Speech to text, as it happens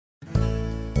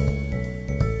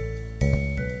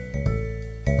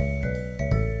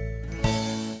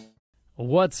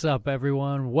What's up,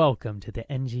 everyone? Welcome to the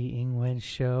NG 英文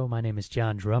Show. My name is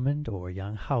John Drummond, or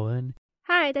Yang Haoen.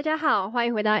 Hi， 大家好，欢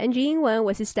迎回到 NG 英文，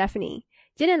我是 Stephanie。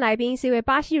今天的来宾是一位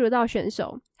巴西柔道选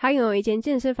手，他拥有一间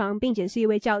健身房，并且是一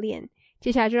位教练。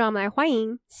接下来就让我们来欢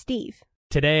迎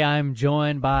Steve。Today I'm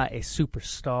joined by a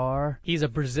superstar. He's a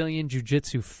Brazilian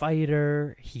jiu-jitsu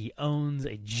fighter. He owns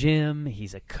a gym.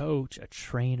 He's a coach, a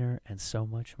trainer, and so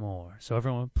much more. So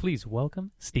everyone, please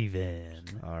welcome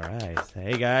Steven. All right.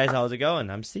 Hey, guys. How's it going?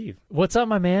 I'm Steve. What's up,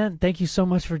 my man? Thank you so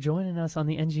much for joining us on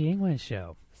the NG English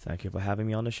Show. Thank you for having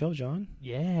me on the show, John.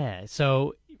 Yeah.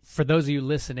 So for those of you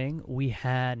listening, we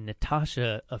had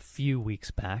Natasha a few weeks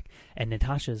back, and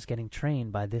Natasha is getting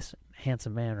trained by this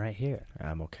handsome man right here.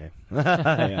 I'm okay.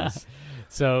 Yes.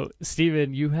 So,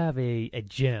 Steven, you have a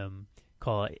gym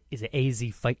called, is it AZ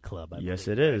Fight Club? Yes,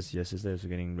 it is. Yes, it is. We're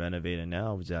getting renovated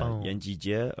now. It's at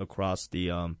Yanjijie across the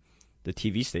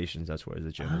TV stations. That's where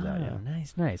the gym is at. Yeah.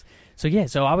 Nice.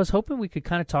 So I was hoping we could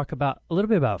kind of talk about a little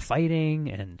bit about fighting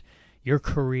and your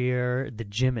career, the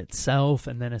gym itself,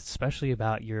 and then especially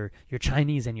about your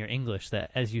Chinese and your English that,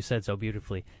 as you said so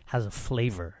beautifully, has a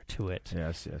flavor to it.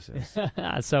 Yes.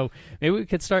 So maybe we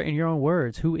could start in your own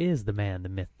words. Who is the man, the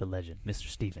myth, the legend, Mr.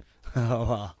 Steven?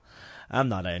 Well, I'm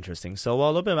not that interesting. So, a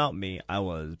little bit about me. I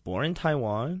was born in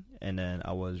Taiwan, and then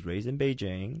I was raised in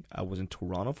Beijing. I was in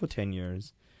Toronto for 10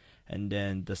 years, and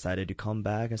then decided to come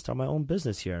back and start my own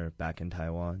business here back in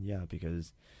Taiwan. Yeah,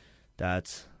 because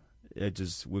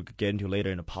we'll get into later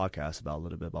in the podcast about a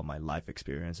little bit about my life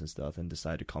experience and stuff, and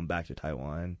decided to come back to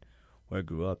Taiwan where I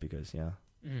grew up because, yeah.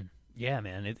 Yeah,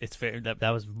 man, it's fair.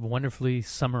 That was wonderfully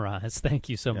summarized. Thank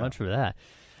you so much for that.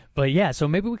 But yeah, so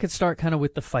maybe we could start kind of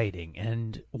with the fighting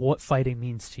and what fighting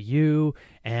means to you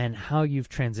and how you've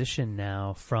transitioned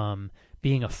now from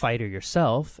being a fighter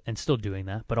yourself and still doing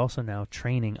that, but also now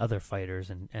training other fighters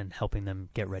and helping them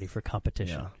get ready for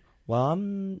competition. Yeah. Well,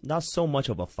 I'm not so much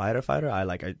of a fighter.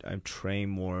 I train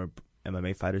more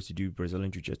MMA fighters to do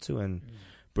Brazilian Jiu-Jitsu, and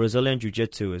Brazilian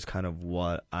Jiu-Jitsu is kind of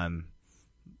what my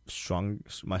strong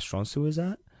suit is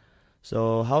at.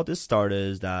 So how this started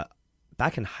is that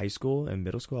back in high school and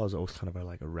middle school, I was always kind of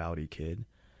like a rowdy kid.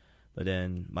 But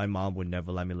then my mom would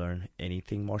never let me learn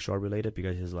anything martial art related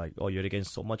because she's like, oh, you're getting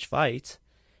so much fight.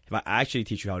 If I actually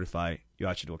teach you how to fight, you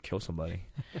actually will kill somebody.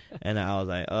 And I was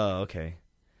like, oh, okay.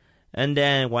 And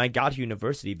then when I got to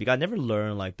university, because I never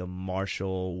learned like the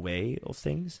martial way of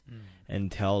things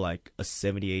until like a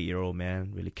 78-year-old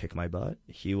man really kicked my butt.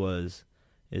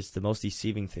 It's the most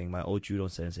deceiving thing. My old judo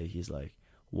sensei, he's like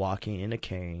walking in a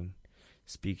cane,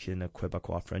 speaks in a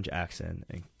Quebecois French accent,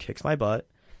 and kicks my butt.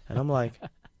 And I'm like,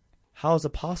 how is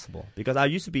it possible? Because I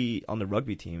used to be on the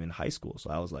rugby team in high school, so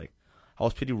I was a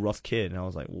pretty rough kid, and I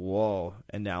was like, whoa.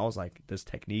 And then I was like, there's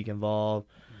technique involved.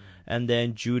 And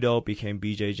then judo became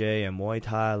BJJ and Muay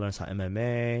Thai. I learned some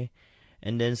MMA.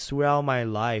 And then throughout my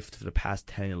life, for the past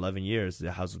 10, 11 years,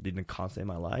 it has been a constant in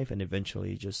my life. And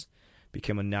eventually just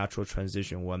became a natural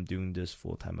transition where I'm doing this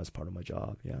full-time as part of my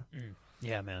job. Yeah.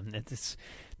 Yeah, man. It's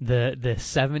the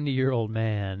 70-year-old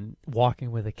man walking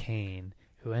with a cane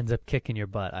who ends up kicking your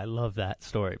butt. I love that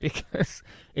story because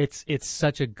it's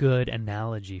such a good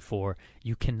analogy for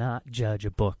you cannot judge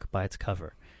a book by its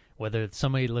cover. Whether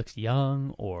somebody looks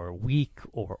young or weak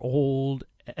or old,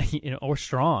 or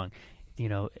strong,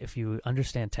 if you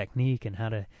understand technique and how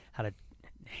to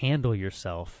handle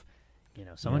yourself,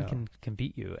 someone can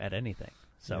beat you at anything.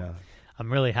 So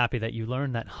I'm really happy that you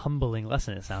learned that humbling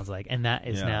lesson, it sounds like, and that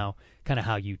is now kind of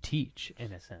how you teach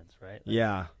in a sense, right?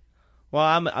 Yeah. Well,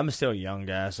 I'm still a young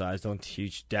guy, so I don't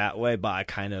teach that way, but I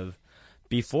kind of.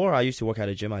 Before, I used to work at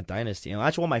a gym at Dynasty, and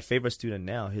actually one of my favorite students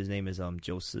now, his name is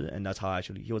Jiu Si, and that's how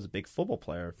he was a big football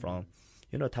player from,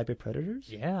 Taipei Predators?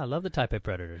 Yeah, I love the Taipei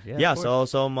Predators. Yeah, so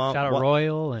shout out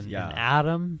Royal and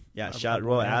Adam. Yeah, shout out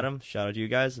Royal, Adam. Shout out to you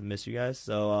guys. I miss you guys.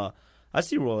 So I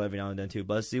see Royal every now and then too.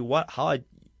 But see how I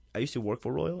used to work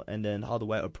for Royal, and then how the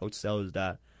way I approach sales is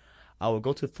that I would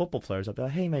go to football players. I'd be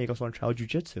like, hey man, you guys want to try out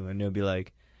jiu-jitsu? And they'll be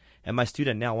like, and my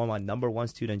student now, one of my number one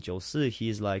student, Jiu Si,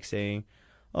 he's like saying,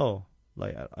 oh.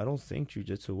 Like, I don't think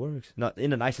jiu-jitsu works. Not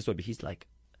in the nicest way, but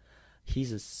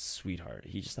he's a sweetheart.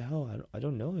 He's just like, oh, I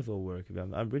don't know if it'll work.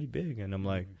 I'm really big. And I'm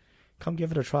like, come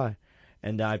give it a try.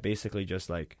 And then I basically just,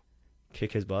 like,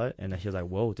 kick his butt. And then he's like,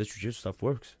 whoa, this jiu-jitsu stuff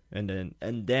works. And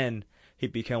then he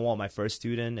became one of my first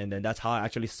students. And then that's how I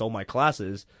actually sold my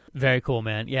classes. Very cool,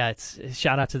 man. Yeah, it's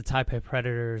shout out to the Taipei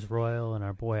Predators, Royal, and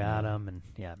our boy Adam. And,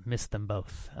 missed them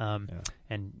both.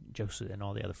 And Joseph and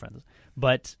all the other friends.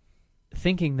 But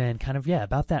thinking then kind of,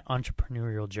 about that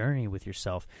entrepreneurial journey with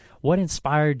yourself. What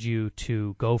inspired you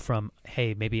to go from,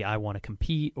 hey, maybe I want to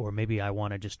compete, or maybe I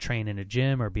want to just train in a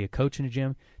gym or be a coach in a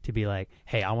gym, to be like,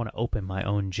 hey, I want to open my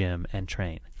own gym and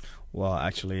train? Well,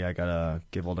 actually, I gotta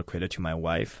give all the credit to my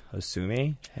wife,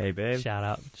 Asumi. Hey, babe. Shout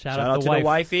out to the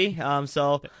wifey.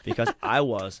 So because I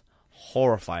was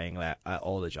horrifying at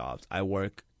all the jobs I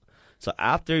work.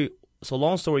 So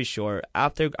long story short,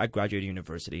 after I graduated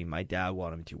university, my dad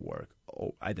wanted me to work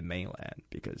at the mainland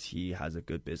because he has a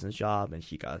good business job and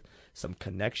he got some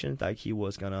connections that he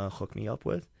was gonna hook me up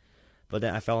with. But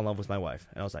then I fell in love with my wife,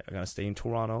 and I was like, I'm gonna stay in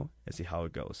Toronto and see how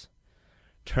it goes.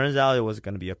 Turns out it was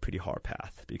gonna be a pretty hard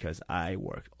path because I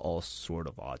worked all sort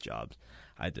of odd jobs.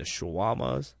 I did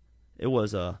shawarmas. It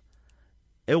was an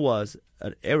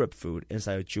Arab food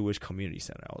inside a Jewish community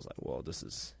center. I was like, well, this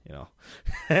is,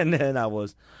 And then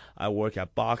I work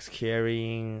at box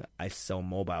carrying. I sell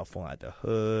mobile phone at the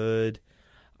hood.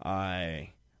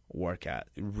 I work at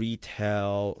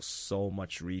retail, so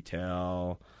much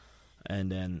retail.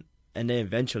 And then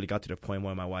eventually got to the point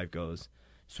where my wife goes,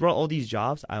 throughout all these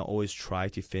jobs, I always try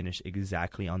to finish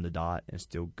exactly on the dot and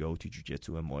still go to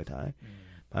jiu-jitsu and Muay Thai.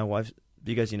 My wife,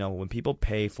 because, when people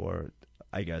pay for,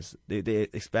 I guess they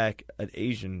expect an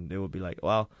Asian, they will be like,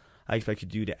 well, I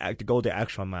expect you to go the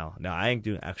extra mile. No, I ain't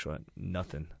doing extra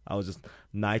nothing. I was just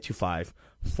 9 to 5,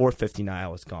 4:59. I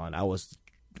was gone. I was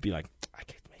be like, I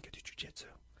can't make it to jiu-jitsu,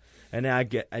 and then I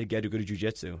get to go to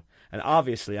jiu-jitsu, and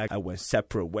obviously I went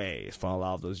separate ways from a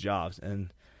lot of those jobs,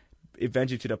 and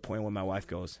eventually to the point where my wife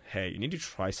goes, hey, you need to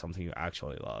try something you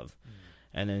actually love,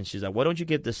 and then she's like, why don't you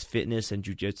give this fitness and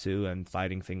jiu-jitsu and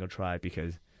fighting thing a try,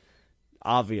 because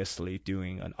obviously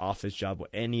doing an office job or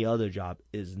any other job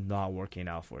is not working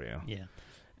out for you. Yeah.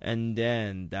 And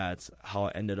then that's how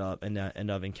I ended up. And then I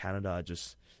ended up in Canada. I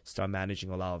just started managing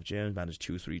a lot of gyms, managed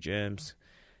 2-3 gyms,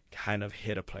 kind of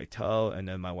hit a plateau. And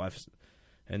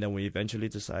then we eventually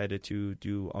decided to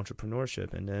do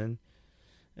entrepreneurship.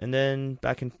 And then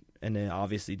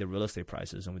obviously the real estate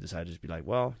prices. And we decided to just be like,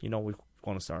 well, we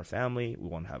want to start a family. We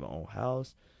want to have our own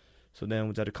house. So then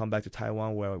we had to come back to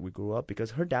Taiwan where we grew up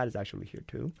because her dad is actually here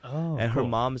too. Oh, and cool. her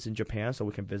mom is in Japan, so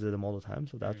we can visit them all the time.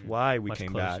 So that's why we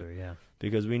came closer, back. Yeah.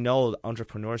 Because we know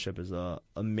entrepreneurship is a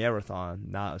marathon,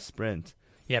 not a sprint.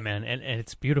 Yeah, man, and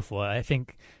it's beautiful. I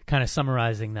think kind of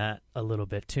summarizing that a little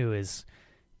bit too is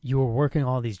you were working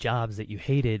all these jobs that you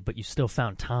hated, but you still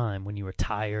found time when you were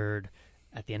tired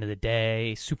at the end of the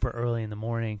day, super early in the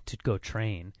morning to go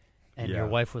train. And your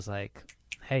wife was like,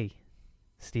 hey,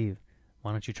 Steve,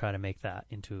 why don't you try to make that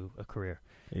into a career?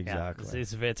 Exactly.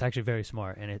 Yeah, it's actually very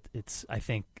smart, and it's I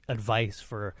think advice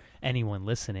for anyone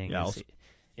listening. Yeah,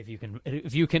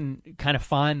 if you can kind of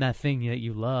find that thing that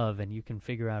you love, and you can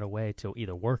figure out a way to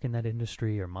either work in that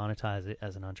industry or monetize it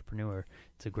as an entrepreneur,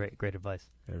 it's a great advice.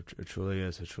 It truly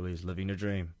is. It truly is living the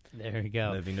dream. There you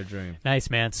go. Living the dream.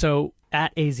 Nice, man. So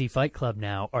at AZ Fight Club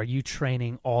now, are you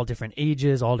training all different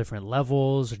ages, all different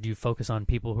levels, or do you focus on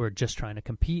people who are just trying to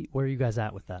compete? Where are you guys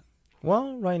at with that?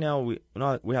 Well, right now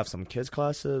we have some kids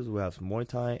classes. We have Muay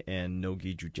Thai and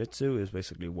No-Gi Jiu-Jitsu is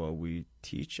basically what we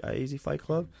teach at AZ Fight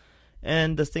Club.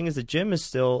 And the thing is, the gym is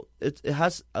still it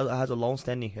has a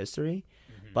long-standing history,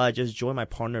 but I just joined my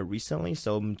partner recently,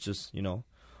 so I'm just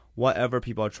whatever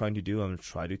people are trying to do, I'm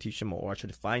trying to teach them, or I try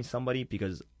to find somebody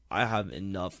because I have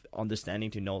enough understanding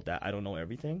to know that I don't know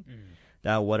everything.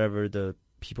 That whatever the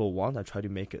people want, I try to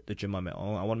make the gym on my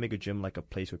own. I want to make a gym like a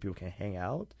place where people can hang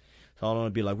out. So I don't want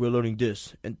to be like, we're learning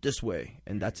this and this way,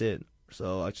 and that's it.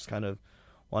 So I just kind of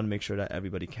want to make sure that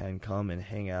everybody can come and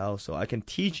hang out so I can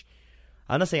teach.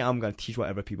 I'm not saying I'm going to teach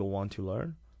whatever people want to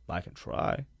learn, but I can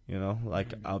try,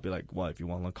 I'll be like, well, if you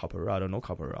want to learn capoeira, I don't know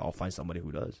capoeira, I'll find somebody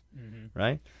who does,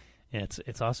 right? Yeah,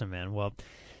 it's awesome, man. Well,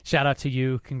 shout out to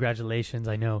you. Congratulations.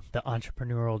 I know the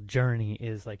entrepreneurial journey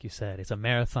is, like you said, it's a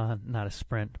marathon, not a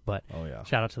sprint, but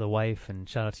shout out to the wife and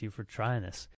shout out to you for trying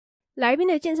this. 来宾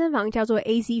的健身房叫做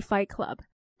AZ Fight Club。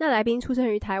那来宾出生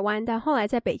于台湾，但后来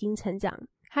在北京成长。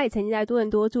他也曾经在多伦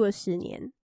多住了10年。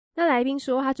那来宾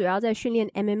说，他主要在训练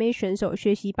MMA 选手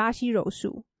学习巴西柔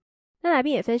术。那来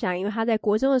宾也分享，因为他在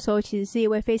国中的时候其实是一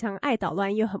位非常爱捣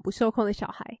乱又很不受控的小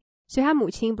孩，所以他母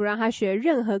亲不让他学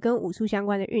任何跟武术相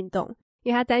关的运动，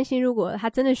因为他担心如果他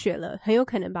真的学了，很有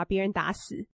可能把别人打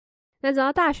死。那直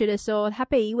到大学的时候，他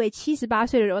被一位78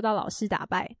岁的柔道老师打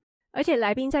败。而且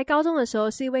来宾在高中的时候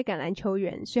是一位橄榄球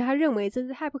员，所以他认为这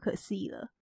是太不可思议了，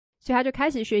所以他就开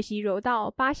始学习柔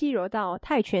道、巴西柔道、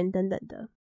泰拳等等的。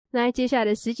那在接下来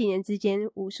的10几年之间，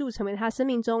武术成为他生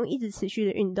命中一直持续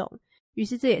的运动，于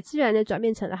是这也自然的转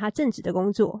变成了他正职的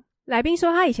工作。来宾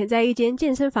说他以前在一间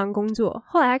健身房工作，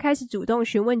后来他开始主动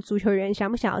询问足球员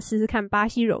想不想要试试看巴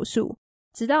西柔术，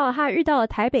直到他遇到了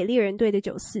台北猎人队的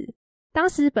94。当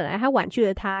时本来他婉拒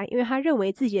了他，因为他认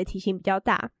为自己的体型比较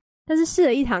大，但是试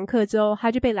了一堂课之后，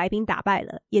他就被来宾打败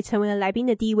了，也成为了来宾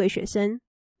的第一位学生。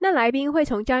那来宾会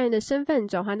从教练的身份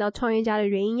转换到创业家的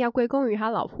原因要归功于他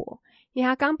老婆，因为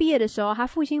他刚毕业的时候，他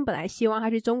父亲本来希望他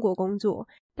去中国工作，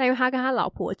但因为他跟他老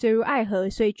婆坠入爱河，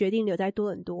所以决定留在多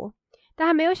伦多。但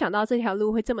他没有想到这条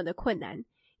路会这么的困难，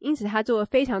因此他做了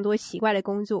非常多奇怪的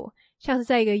工作，像是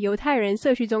在一个犹太人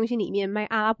社区中心里面卖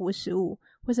阿拉伯食物，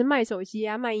或是卖手机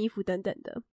啊、卖衣服等等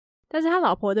的。但是他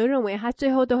老婆都认为他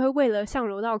最后都会为了上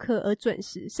柔道课而准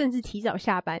时，甚至提早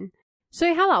下班。所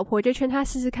以他老婆就劝他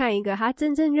试试看一个他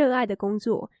真正热爱的工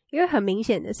作，因为很明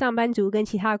显的上班族跟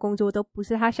其他的工作都不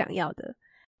是他想要的。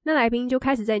那来宾就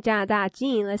开始在加拿大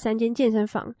经营了3间健身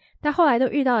房，但后来都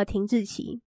遇到了停滞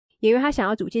期，也因为他想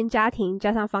要组建家庭，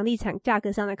加上房地产价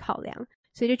格上的考量，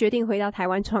所以就决定回到台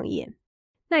湾创业。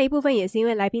那一部分也是因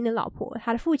为来宾的老婆，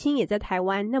他的父亲也在台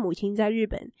湾，那母亲在日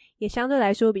本，也相对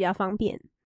来说比较方便。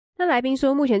那来宾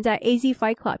说目前在 AZ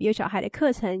Fight Club 有小孩的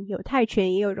课程，有泰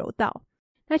拳也有柔道。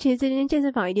那其实这间健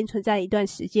身房已经存在了一段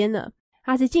时间了，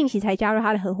他是近期才加入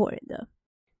他的合伙人的。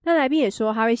那来宾也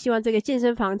说他会希望这个健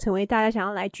身房成为大家想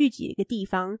要来聚集的一个地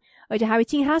方，而且还会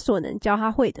尽他所能教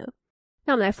他会的。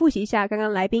那我们来复习一下刚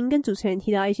刚来宾跟主持人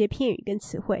提到一些片语跟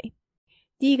词汇。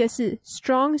第一个是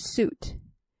strong suit，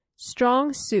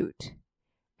 strong suit，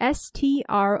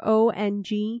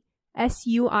 S-T-R-O-N-G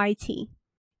S-U-I-T，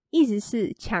 意思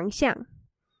是强项。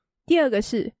第二个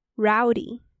是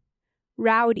rowdy，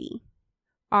 rowdy，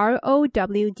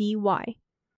 R-O-W-D-Y，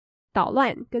 捣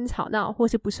乱跟吵闹或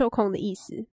是不受控的意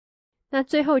思。那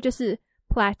最后就是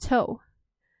plateau，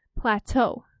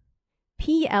 plateau，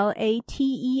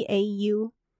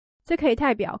 P-L-A-T-E-A-U， 这可以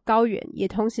代表高原，也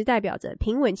同时代表着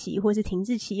平稳期或是停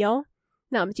滞期哦。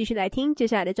那我们继续来听接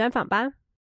下来的专访吧。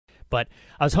 But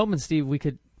I was hoping, Steve, we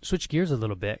could switch gears a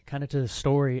little bit, kind of to the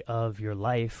story of your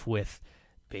life with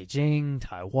Beijing,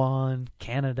 Taiwan,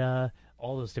 Canada,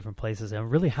 all those different places,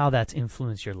 and really how that's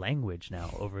influenced your language now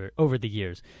over the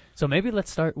years. So maybe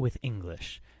let's start with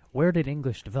English. Where did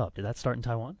English develop? Did that start in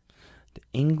Taiwan? The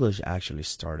English actually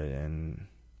started in,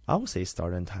 I would say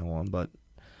started in Taiwan, but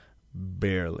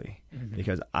barely,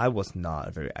 because I was not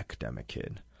a very academic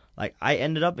kid. Like, I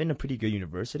ended up in a pretty good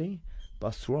university,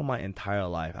 but throughout my entire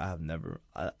life,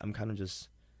 I'm kind of just,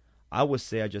 I would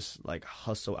say I just like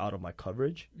hustle out of my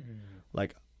coverage.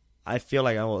 Like, I feel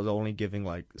like I was only giving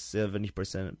like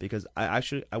 70% because I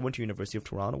went to University of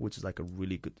Toronto, which is like a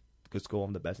really good school.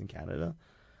 I'm the best in Canada.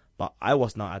 But I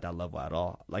was not at that level at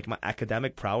all. Like, my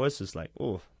academic prowess is like,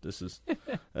 oh, this is...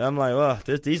 I'm like, oh,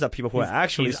 these are people who are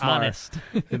actually smart. Honest.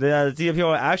 These people who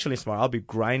are actually smart. I'll be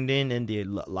grinding in the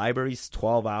libraries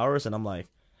 12 hours, and I'm like,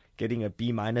 getting a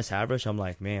B- average. I'm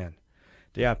like, man,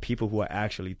 there are people who are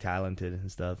actually talented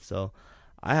and stuff. So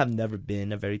I have never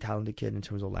been a very talented kid in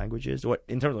terms of languages, or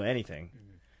in terms of anything,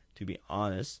 to be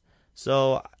honest.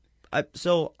 So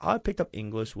how I picked up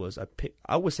English was,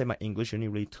 I would say my English journey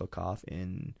really took off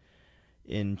in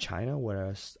China,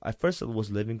 whereas I first was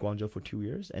living in Guangzhou for 2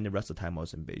 years, and the rest of the time I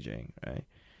was in Beijing, right?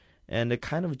 And it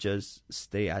kind of just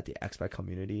stay at the expat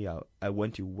community. I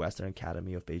went to Western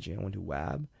Academy of Beijing. I went to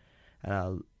WAB,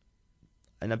 and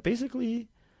I basically,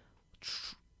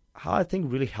 how I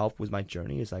think really helped with my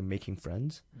journey is like making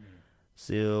friends.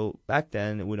 So back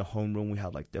then, in a homeroom, we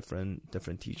had like different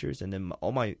teachers, and then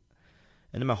my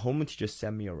homeroom teacher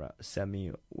sent me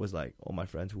was like all my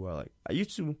friends who are like,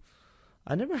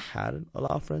 I never had a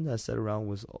lot of friends. I sat around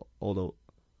with all the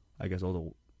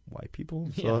white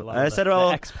people. So I sat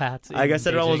around expats. I guess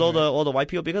sat around with all the white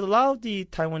people, because a lot of the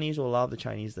Taiwanese or a lot of the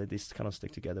Chinese, they kind of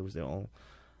stick together with their own.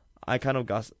 I kind of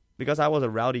got, because I was a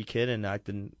rowdy kid and I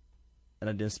didn't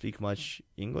speak much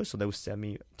English, so they would send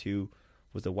me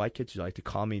with the white kids to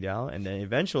calm me down, and then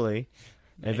eventually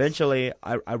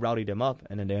I rowdied them up,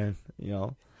 and then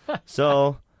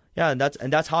so. Yeah, and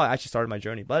that's how I actually started my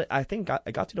journey. But I think I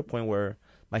got to the point where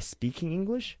my speaking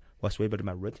English was way better than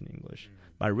my written English.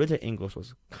 My written English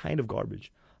was kind of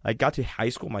garbage. I got to high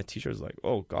school, my teacher was like,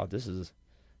 "Oh God, this is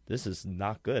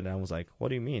not good." And I was like, "What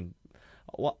do you mean?"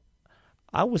 Well,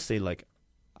 I would say, like,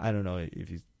 I don't know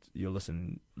if your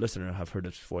listener have heard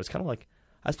this before. It's kind of like,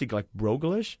 I speak like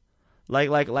Broglish.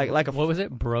 Like a, what was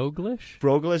it? Broglish?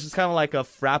 Broglish is kind of like a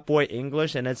frat boy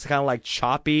English, and it's kind of like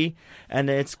choppy, and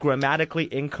it's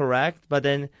grammatically incorrect, but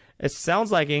then it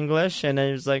sounds like English, and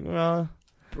then it's like, I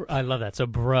love that. So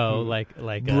bro, like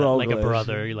a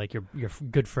brother, like your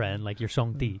good friend, like your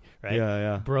songdi, right?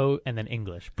 Yeah. Bro, and then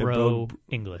English.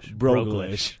 English.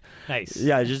 Broglish. Nice.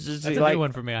 Yeah, just that's like, a new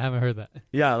one for me. I haven't heard that.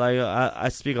 Yeah, like I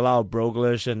speak a lot of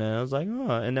Broglish, and then I was like,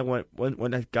 oh. And then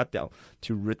when I got down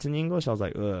to written English, I was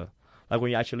like, ugh. like when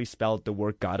you actually spelled the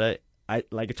word gotta,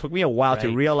 it took me a while to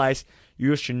Right. realize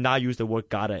you should not use the word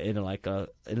gotta in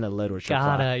a literature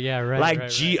class. Gotta, yeah, right. Like right,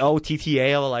 right.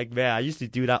 GOTTA, like, man, I used to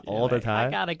do that You're all the like, I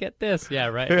time. gotta get this. Yeah,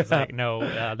 right. It's like,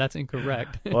 no, that's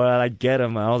incorrect. Or I like get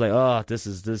them, and I was like, oh, this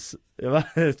is this.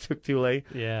 It took too late.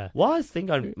 Yeah. Well, I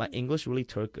think my English really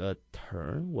took a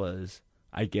turn was,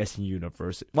 I guess, in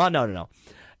university. Well, no.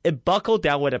 It buckled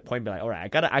down with a point, be like, all right, I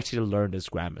gotta actually learn this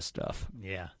grammar stuff.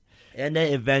 Yeah. And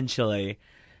then eventually,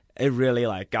 it really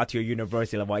like got to a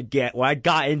university level. When I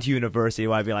got into university,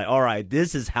 where I'd be like, all right,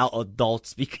 this is how adults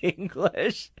speak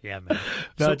English. Yeah, man.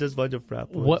 Not just a bunch of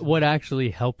frat boys. What actually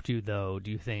helped you, though,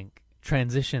 do you think,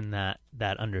 transition that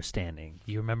understanding?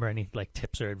 Do you remember any like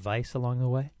tips or advice along the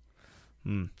way?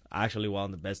 Actually, one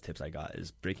of the best tips I got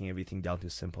is breaking everything down to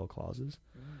simple clauses.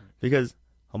 Because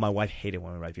my wife hated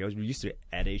when we write, because we used to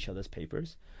edit each other's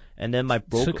papers. And then my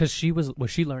broker... Because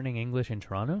was she learning English in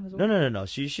Toronto as well? No.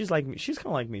 She's like me. She's kind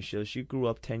of like me. She grew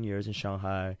up 10 years in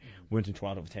Shanghai, went to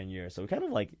Toronto for 10 years. So kind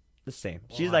of like the same.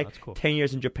 She's wow, like that's cool. 10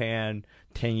 years in Japan,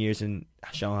 10 years in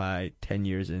Shanghai, 10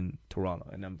 years in Toronto.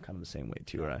 And I'm kind of the same way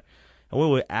too, right? And we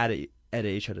would edit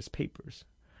each other's papers,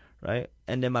 right?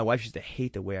 And then my wife used to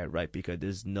hate the way I write because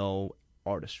there's no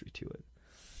artistry to it.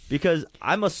 Because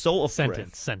I'm so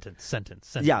afraid.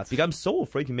 Sentence. Yeah, because I'm so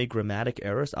afraid to make grammatic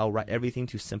errors. I'll write everything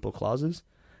to simple clauses.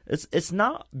 It's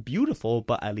not beautiful,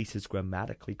 but at least it's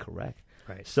grammatically correct.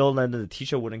 Right. So then the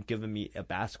teacher wouldn't give me a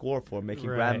bad score for making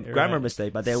grammar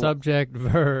mistake. But they subject,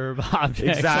 verb,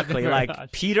 object. exactly subject, like verb,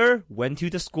 object. Peter went to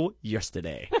the school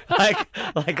yesterday,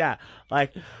 like that.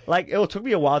 Like it took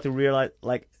me a while to realize.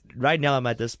 Like right now, I'm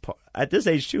at this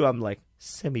age too. I'm like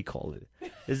semicolon.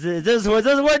 Is this where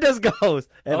this goes?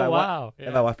 And wow!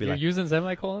 And my wife be You're like, using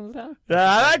semicolons now?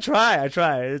 I try.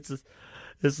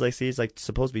 It's like, see, it's like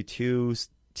supposed to be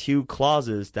two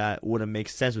clauses that wouldn't make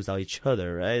sense without each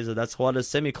other, right? So that's what a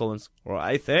semicolons, or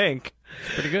I think.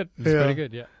 It's pretty good. Yeah.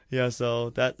 Yeah. Yeah, so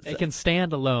that They can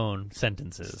stand alone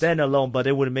sentences. stand alone, but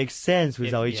it wouldn't make sense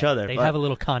without each other. They But- have a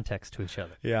little context to each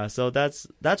other. yeah, so that's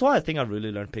why I think I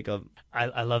really learned to pick up.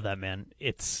 I love that, man.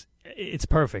 It's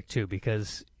perfect too,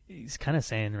 because he's kind of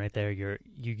saying right there, you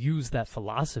use that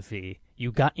philosophy.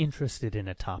 You got interested in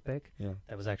a topic Yeah.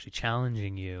 that was actually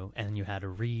challenging you, and you had to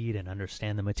read and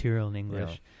understand the material in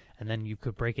English. Yeah. And then you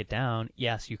could break it down.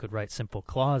 Yes, you could write simple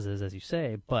clauses, as you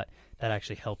say, but that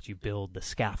actually helped you build the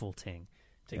scaffolding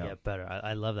to Yeah. get better.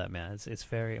 I love that, man. It's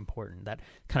very important. That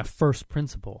kind of first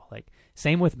principle. Like,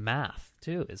 same with math,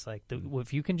 too. It's like,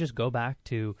 if you can just go back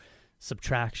to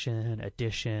subtraction,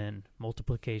 addition,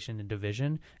 multiplication, and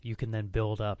division, you can then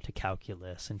build up to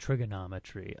calculus and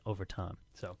trigonometry over time.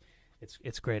 So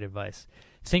it's great advice.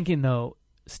 Thinking, though,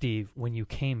 Steve, when you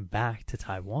came back to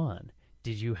Taiwan,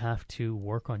 did you have to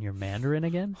work on your Mandarin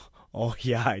again? Oh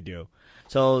yeah, I do.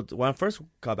 So when I first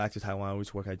got back to Taiwan, I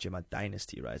was working at Jima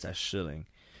Dynasty, right? It's at Shilling.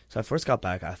 So I first got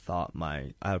back, I thought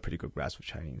I had a pretty good grasp of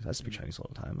Chinese. I speak Chinese all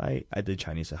the time. I did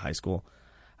Chinese in high school.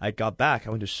 I got back,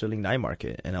 I went to Shilling Night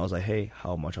Market, and I was like, hey,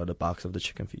 how much are the box of the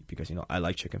chicken feet? Because, I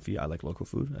like chicken feet, I like local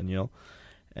food,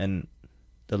 and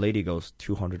the lady goes,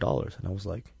 $200. And I was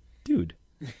like, dude,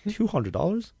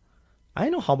 $200? I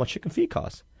know how much chicken feet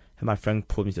costs. And my friend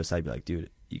pulled me to the side and be like, dude,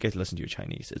 you guys listen to your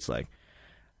Chinese. It's like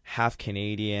half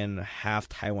Canadian, half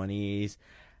Taiwanese,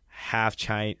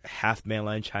 half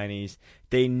mainland Chinese.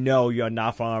 They know you're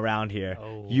not from around here.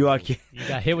 Oh, you got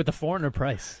hit with the foreigner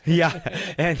price.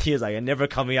 yeah. And he was like, I'm never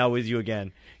coming out with you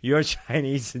again. You're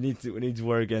Chinese, needs to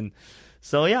work. And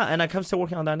so, yeah, and I'm still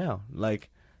working on that now. Like,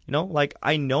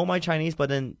 I know my Chinese, but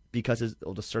then because it's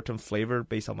of a certain flavor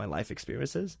based on my life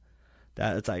experiences,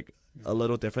 that it's like a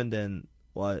little different than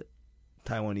what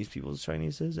Taiwanese people's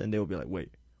Chinese is. And they will be like,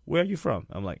 wait, where are you from?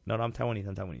 I'm like, no, I'm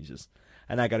Taiwanese.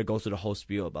 And I got to go through the whole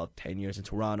spiel about 10 years in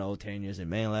Toronto, 10 years in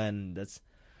mainland.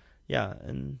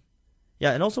 And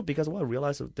also because what I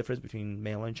realized the difference between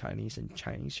mainland Chinese and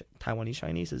Taiwanese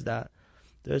Chinese is that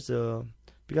because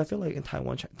I feel like in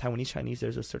Taiwanese Chinese,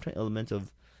 there's a certain element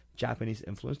of Japanese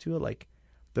influence to it. Like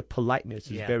the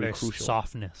politeness is very crucial.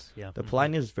 Softness. Yeah. The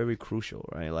politeness is very crucial,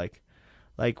 right?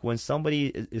 Like when somebody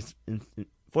is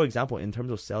for example, in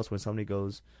terms of sales, when somebody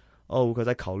goes, oh, because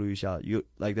I 考虑一下, you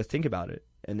like to think about it.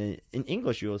 And then in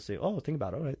English, you'll say, oh, think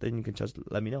about it. All right, then you can just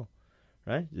let me know,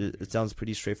 right? It sounds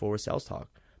pretty straightforward sales talk,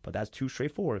 but that's too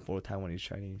straightforward for Taiwanese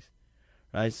Chinese,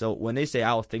 right? So when they say,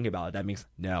 I'll think about it, that means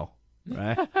no,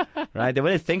 right? Right? Then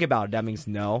when they think about it, that means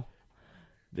no.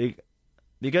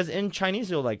 Because in Chinese,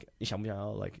 you're like, 你想不想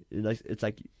要? Like, it's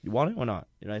like, you want it or not?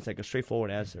 It's like a straightforward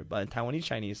answer. But in Taiwanese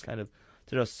Chinese, kind of,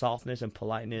 there's a softness and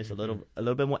politeness, a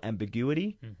little bit more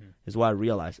ambiguity, is what I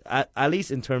realized. At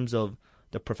least in terms of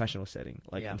the professional setting,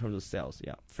 like Yeah. in terms of sales.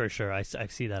 Yeah. For sure. I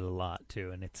see that a lot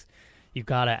too. And you've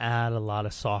got to add a lot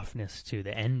of softness to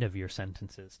the end of your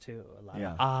sentences too. A lot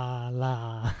Yeah. of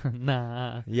la,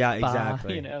 na, Yeah, ba,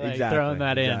 exactly. you know, like exactly. throwing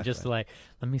that in exactly. just to like,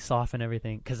 let me soften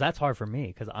everything. Because that's hard for me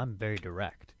because I'm very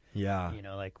direct. Yeah. You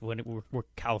know, like when we're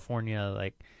California,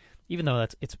 like even though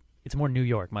it's more New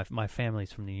York. My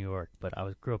family's from New York, but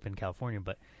I grew up in California.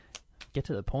 But get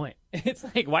to the point. It's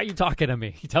like, why are you talking to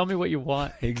me? Tell me what you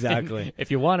want. Exactly.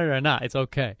 If you want it or not, it's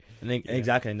okay. I think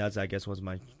exactly, and that's I guess was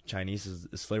my Chinese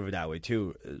is flavored that way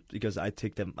too, because I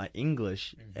take my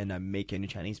English and I make it into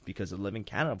Chinese because of living in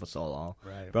Canada for so long.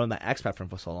 Right. But I'm an expat from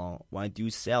for so long. When I do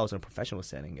sales in a professional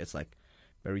setting, it's like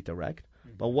very direct.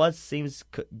 But what seems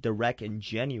direct and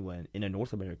genuine in a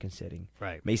North American setting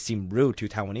Right. may seem rude to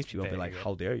Taiwanese people. There Be like, you go.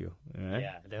 how dare you? Right?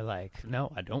 Yeah, they're like,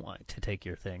 no, I don't want to take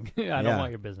your thing. I don't Yeah. want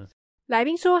your business. 来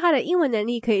宾说他的英文能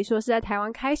力可以说是在台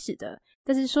湾开始的，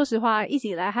但是说实话，一直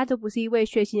以来他都不是一位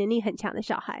学习能力很强的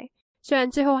小孩。虽然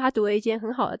最后他读了一间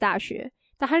很好的大学，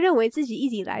但他认为自己一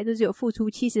直以来都只有付出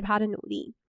 70% 的努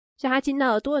力。像他进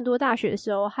到了多伦多大学的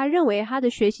时候，他认为他的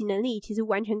学习能力其实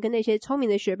完全跟那些聪明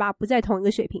的学霸不在同一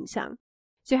个水平上，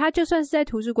所以他就算是在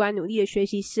图书馆努力的学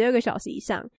习12个小时以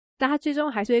上，但他最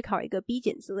终还是会考一个 B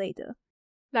减之类的。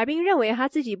来宾认为他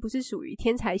自己不是属于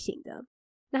天才型的。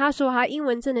那他说他英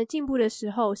文真的进步的时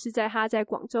候是在他在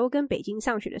广州跟北京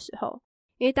上学的时候，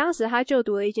因为当时他就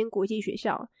读了一间国际学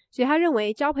校，所以他认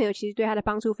为交朋友其实对他的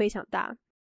帮助非常大。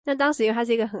那当时因为他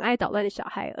是一个很爱捣乱的小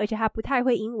孩，而且他不太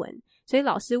会英文，所以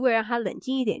老师为了让他冷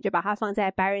静一点，就把他放在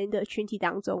白人的群体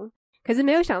当中。可是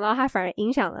没有想到他反而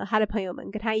影响了他的朋友们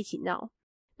跟他一起闹。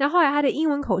那后来他的英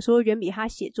文口说远比他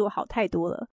写作好太多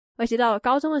了，而且到了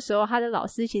高中的时候，他的老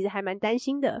师其实还蛮担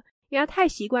心的，因为他太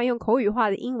习惯用口语化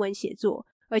的英文写作，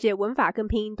而且文法跟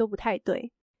拼音都不太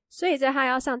对，所以在他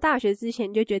要上大学之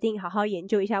前就决定好好研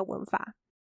究一下文法。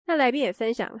那来宾也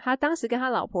分享，他当时跟他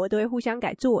老婆都会互相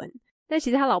改作文，但其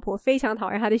实他老婆非常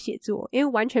讨厌他的写作，因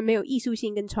为完全没有艺术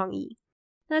性跟创意。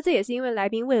那这也是因为来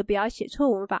宾为了不要写错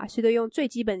文法，所以都用最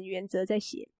基本的原则在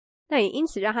写，那也因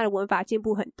此让他的文法进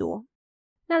步很多。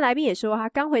那来宾也说，他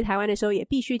刚回台湾的时候也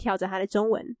必须调整他的中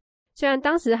文，虽然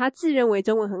当时他自认为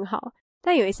中文很好，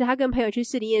但有一次他跟朋友去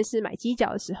士林夜市买鸡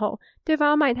脚的时候，对方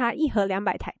要卖他1盒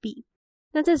200台币。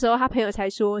那这时候他朋友才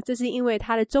说，这是因为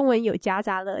他的中文有夹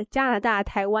杂了加拿大、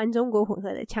台湾、中国混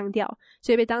合的腔调，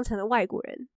所以被当成了外国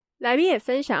人。来宾也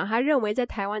分享，他认为在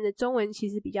台湾的中文其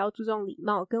实比较注重礼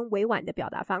貌跟委婉的表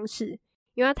达方式，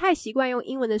因为他太习惯用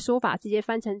英文的说法直接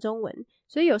翻成中文，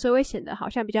所以有时候会显得好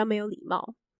像比较没有礼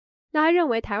貌。那他认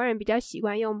为台湾人比较习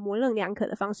惯用模棱两可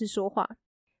的方式说话。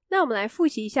那我们来复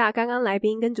习一下刚刚来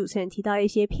宾跟主持人提到的一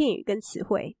些片语跟词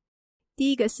汇。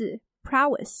第一个是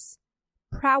prowess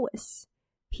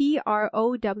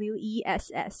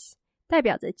P-R-O-W-E-S-S 代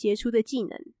表着杰出的技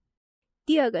能。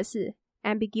第二个是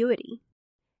ambiguity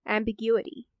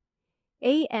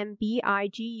A-M-B-I-G-U-I-T-Y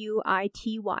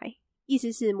意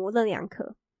思是模棱两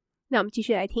可。那我们继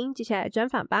续来听接下来的专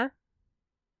访吧。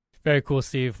Very cool,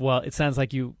 Steve. Well, it sounds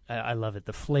like I love it.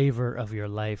 The flavor of your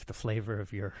life, the flavor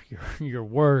of your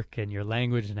work and your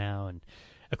language now. And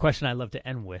a question I love to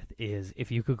end with is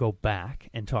if you could go back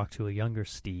and talk to a younger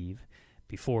Steve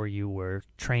before you were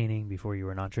training, before you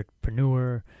were an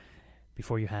entrepreneur,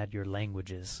 before you had your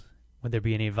languages, would there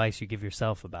be any advice you give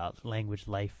yourself about language,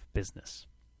 life, business?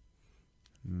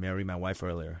 Marry my wife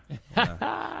earlier.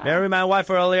 Yeah. Marry my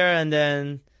wife earlier, and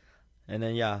then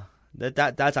yeah.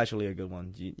 That's actually a good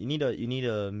one. You need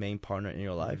a main partner in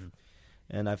your life,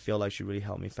 and I feel like she really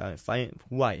helped me find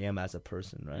who I am as a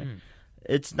person. Right?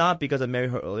 It's not because I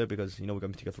married her earlier because we're gonna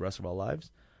be together for the rest of our lives,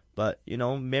 but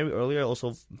marry earlier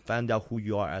also find out who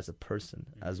you are as a person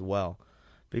as well,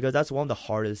 because that's one of the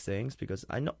hardest things. Because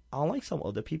I know unlike some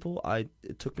other people,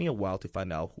 it took me a while to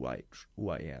find out who I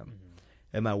am,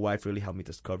 and my wife really helped me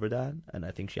discover that, and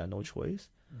I think she had no choice.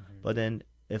 But then,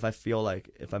 if I feel like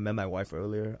if I met my wife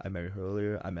earlier, I married her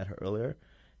earlier, I met her earlier,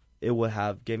 it would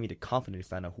have given me the confidence to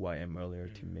find out who I am earlier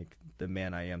to make the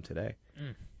man I am today.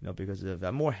 Because if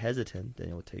I'm more hesitant, then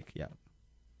it will take, yeah.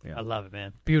 I love it,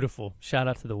 man. Beautiful. Shout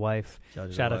out to the wife.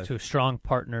 Shout out to strong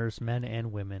partners, men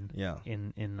and women. Yeah.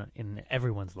 In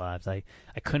everyone's lives. I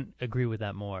couldn't agree with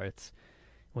that more. It's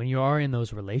when you are in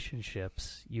those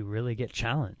relationships, you really get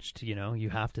challenged. You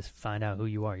have to find out who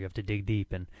you are. You have to dig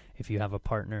deep. And if you have a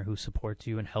partner who supports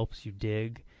you and helps you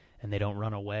dig, and they don't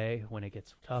run away when it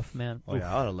gets tough, man. Oh, yeah,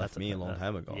 I would have left me a long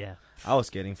time ago. Yeah. I was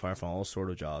getting fired from all sort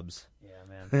of jobs. Yeah,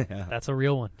 man. Yeah. That's a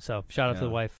real one. So shout out to the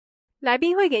wife. 来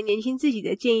宾会给年轻自己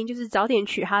的建议就是早点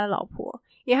娶他的老婆，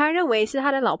因为他认为是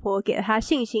他的老婆给了他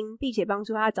信心，并且帮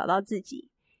助他找到自己。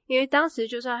因为当时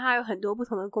就算他有很多不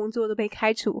同的工作都被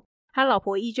开除，他老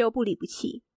婆依旧不离不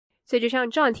弃。所以就像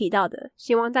John 提到的，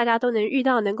希望大家都能遇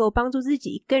到能够帮助自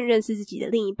己更认识自己的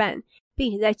另一半，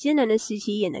并且在艰难的时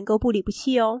期也能够不离不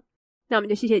弃哦。那我们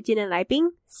就谢谢今天的来宾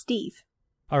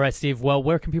Steve。All right, Steve. Well,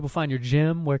 where can people find your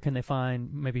gym? Where can they find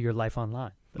maybe your life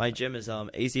online? My gym is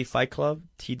AZ Fight Club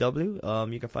TW.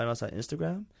 You can find us on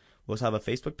Instagram. We also have a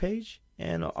Facebook page,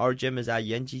 and our gym is at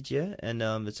Yanjijie, and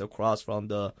it's across from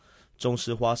the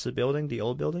Zhongshihuasi building, the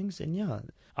old buildings, and yeah.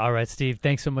 All right, Steve.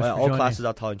 Thanks so much for all joining. All classes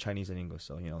are taught in Chinese and English,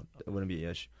 so it wouldn't be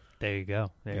an issue. There you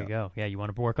go. There you go. Yeah, you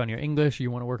want to work on your English,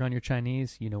 you want to work on your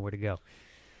Chinese, you know where to go.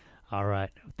 All right.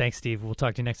 Thanks, Steve. We'll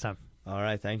talk to you next time. All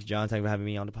right. Thanks, John. Thanks for having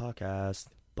me on the podcast.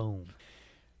 Boom.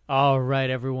 All right,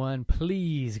 everyone.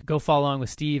 Please go follow along with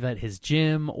Steve at his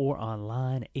gym or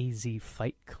online, AZ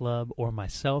Fight Club, or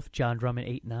myself, John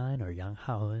Drummond89 or Yang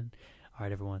Haolin. All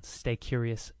right, everyone. Stay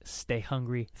curious. Stay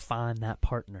hungry. Find that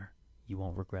partner. You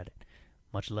won't regret it.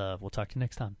 Much love. We'll talk to you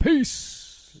next time.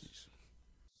 Peace.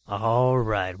 All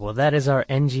right. Well, that is our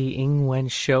NG Ingwen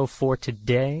show for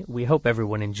today. We hope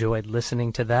everyone enjoyed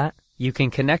listening to that. You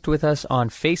can connect with us on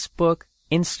Facebook,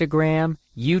 Instagram,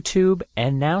 YouTube,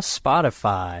 and now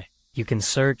Spotify. You can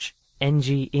search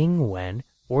NG Ingwen,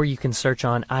 or you can search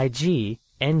on IG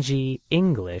NG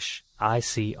English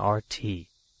ICRT.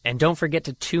 And don't forget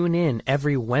to tune in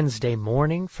every Wednesday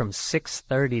morning from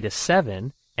 6:30 to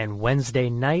 7 and Wednesday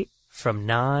night from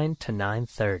 9 to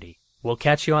 9:30. We'll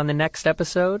catch you on the next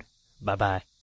episode. Bye-bye.